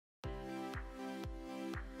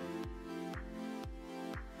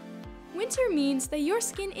Winter means that your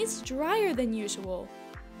skin is drier than usual.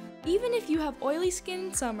 Even if you have oily skin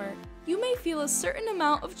in summer, you may feel a certain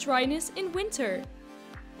amount of dryness in winter.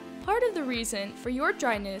 Part of the reason for your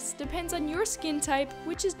dryness depends on your skin type,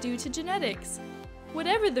 which is due to genetics.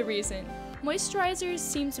 Whatever the reason, moisturizers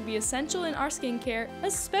seem to be essential in our skincare,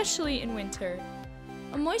 especially in winter.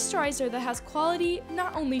 A moisturizer that has quality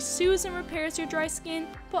not only soothes and repairs your dry skin,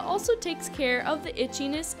 but also takes care of the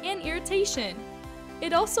itchiness and irritation.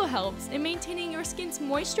 It also helps in maintaining your skin's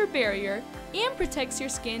moisture barrier and protects your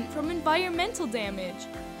skin from environmental damage.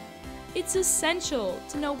 It's essential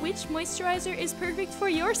to know which moisturizer is perfect for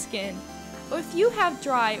your skin. If you have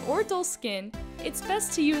dry or dull skin, it's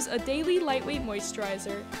best to use a daily lightweight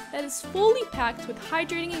moisturizer that is fully packed with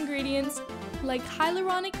hydrating ingredients like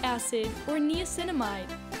hyaluronic acid or niacinamide.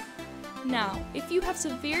 Now, if you have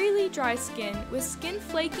severely dry skin with skin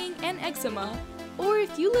flaking and eczema, or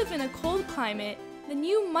if you live in a cold climate, then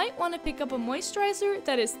you might want to pick up a moisturizer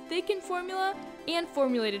that is thick in formula and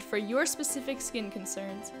formulated for your specific skin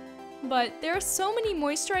concerns. But there are so many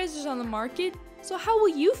moisturizers on the market, so how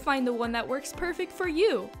will you find the one that works perfect for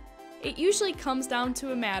you? It usually comes down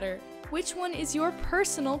to a matter: which one is your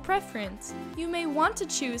personal preference? You may want to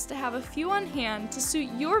choose to have a few on hand to suit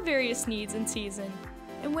your various needs and season.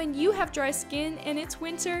 And when you have dry skin and it's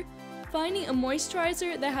winter, finding a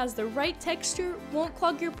moisturizer that has the right texture, won't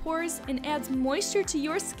clog your pores, and adds moisture to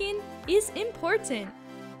your skin is important.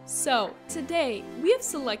 So, today, we have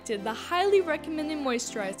selected the highly recommended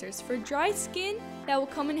moisturizers for dry skin that will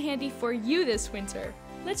come in handy for you this winter.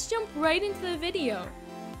 Let's jump right into the video.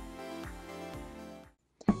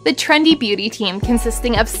 The Trendy Beauty team,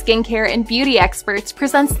 consisting of skincare and beauty experts,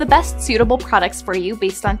 presents the best suitable products for you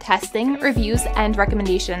based on testing, reviews, and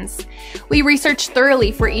recommendations. We research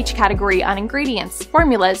thoroughly for each category on ingredients,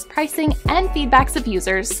 formulas, pricing, and feedbacks of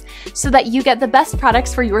users, so that you get the best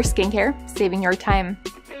products for your skincare, saving your time.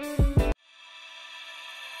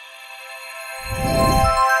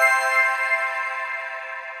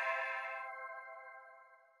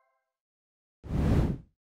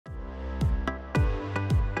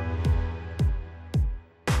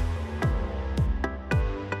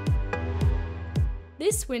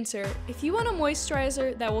 This winter, if you want a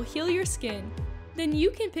moisturizer that will heal your skin, then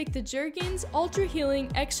you can pick the Jergens Ultra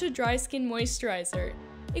Healing Extra Dry Skin Moisturizer.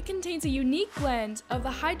 It contains a unique blend of the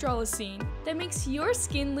hydrolysine that makes your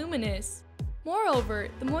skin luminous. Moreover,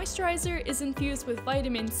 the moisturizer is infused with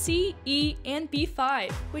vitamin C, E, and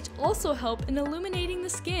B5, which also help in illuminating the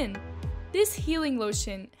skin. This healing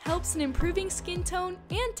lotion helps in improving skin tone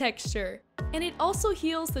and texture, and it also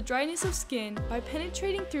heals the dryness of skin by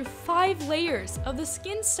penetrating through 5 layers of the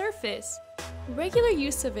skin's surface. Regular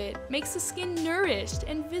use of it makes the skin nourished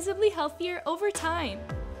and visibly healthier over time.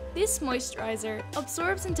 This moisturizer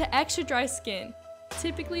absorbs into extra dry skin,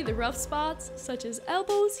 typically the rough spots such as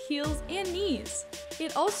elbows, heels, and knees.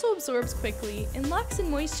 It also absorbs quickly and locks in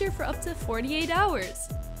moisture for up to 48 hours.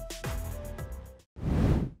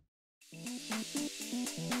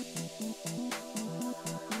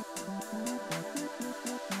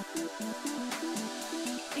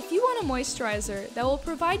 If you want a moisturizer that will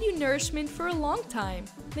provide you nourishment for a long time,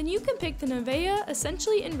 then you can pick the NIVEA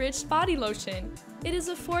Essentially Enriched Body Lotion. It is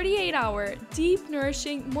a 48-hour, deep,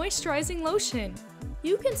 nourishing, moisturizing lotion.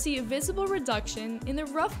 You can see a visible reduction in the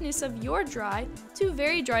roughness of your dry to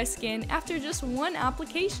very dry skin after just one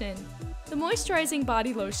application. The moisturizing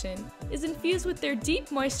body lotion is infused with their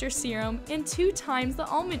deep moisture serum and 2 times the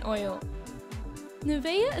almond oil.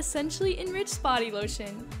 NIVEA Essentially Enriched Body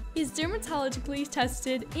Lotion is dermatologically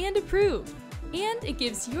tested and approved, and it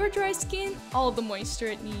gives your dry skin all the moisture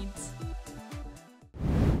it needs.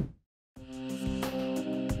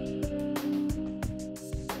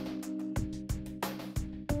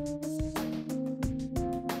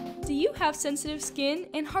 Do you have sensitive skin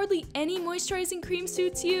and hardly any moisturizing cream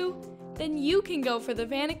suits you? Then you can go for the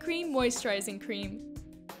Vanicream Moisturizing Cream.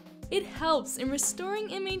 It helps in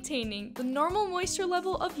restoring and maintaining the normal moisture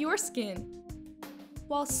level of your skin,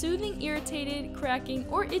 while soothing irritated, cracking,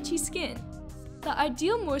 or itchy skin. The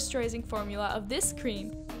ideal moisturizing formula of this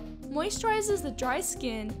cream moisturizes the dry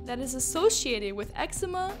skin that is associated with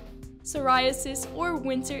eczema, psoriasis, or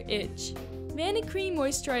winter itch. Vanicream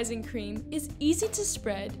Moisturizing Cream is easy to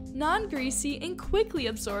spread, non-greasy, and quickly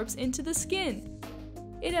absorbs into the skin.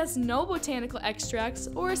 It has no botanical extracts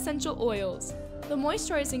or essential oils. The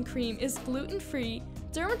moisturizing cream is gluten-free,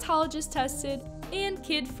 dermatologist tested, and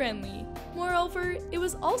kid-friendly. Moreover, it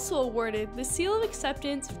was also awarded the Seal of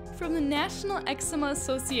Acceptance from the National Eczema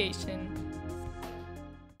Association.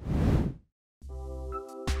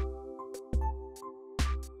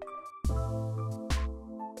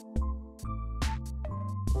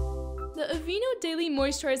 The Aveeno Daily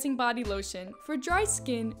Moisturizing Body Lotion for dry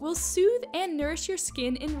skin will soothe and nourish your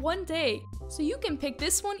skin in one day, so you can pick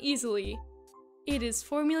this one easily. It is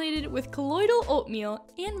formulated with colloidal oatmeal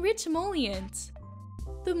and rich emollients.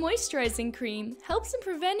 The moisturizing cream helps in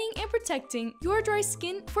preventing and protecting your dry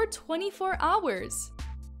skin for 24 hours.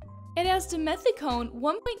 It has dimethicone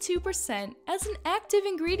 1.2% as an active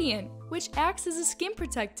ingredient, which acts as a skin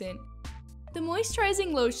protectant. The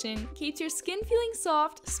moisturizing lotion keeps your skin feeling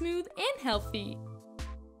soft, smooth, and healthy.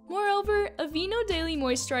 Moreover, Aveeno Daily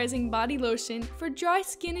Moisturizing Body Lotion for dry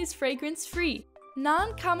skin is fragrance-free,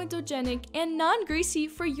 non-comedogenic, and non-greasy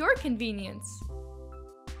for your convenience.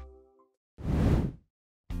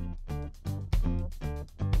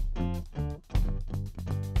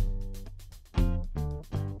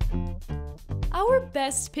 Our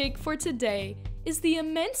best pick for today is the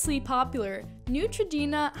immensely popular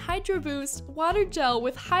Neutrogena Hydro Boost Water Gel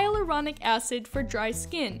with Hyaluronic Acid for dry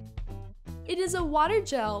skin. It is a water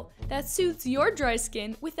gel that soothes your dry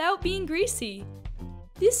skin without being greasy.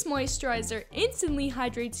 This moisturizer instantly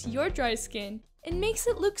hydrates your dry skin and makes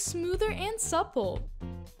it look smoother and supple.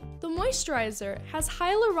 The moisturizer has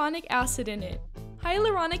hyaluronic acid in it.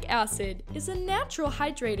 Hyaluronic acid is a natural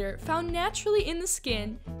hydrator found naturally in the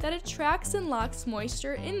skin that attracts and locks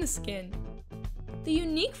moisture in the skin. The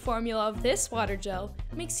unique formula of this water gel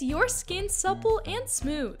makes your skin supple and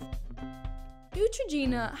smooth.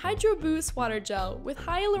 Neutrogena Hydro Boost Water Gel with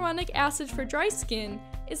Hyaluronic Acid for dry skin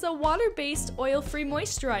is a water-based oil-free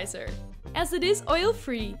moisturizer. As it is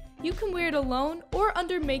oil-free, you can wear it alone or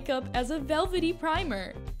under makeup as a velvety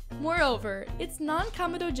primer. Moreover, it's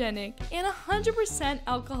non-comedogenic and 100%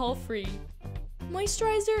 alcohol-free.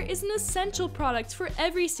 Moisturizer is an essential product for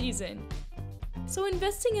every season. So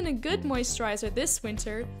investing in a good moisturizer this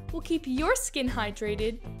winter will keep your skin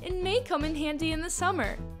hydrated and may come in handy in the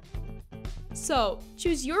summer. So,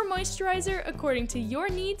 choose your moisturizer according to your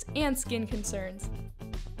needs and skin concerns.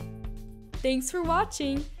 Thanks for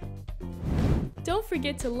watching! Don't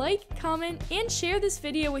forget to like, comment, and share this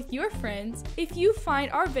video with your friends if you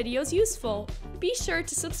find our videos useful. Be sure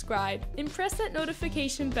to subscribe and press that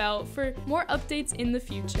notification bell for more updates in the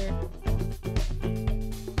future.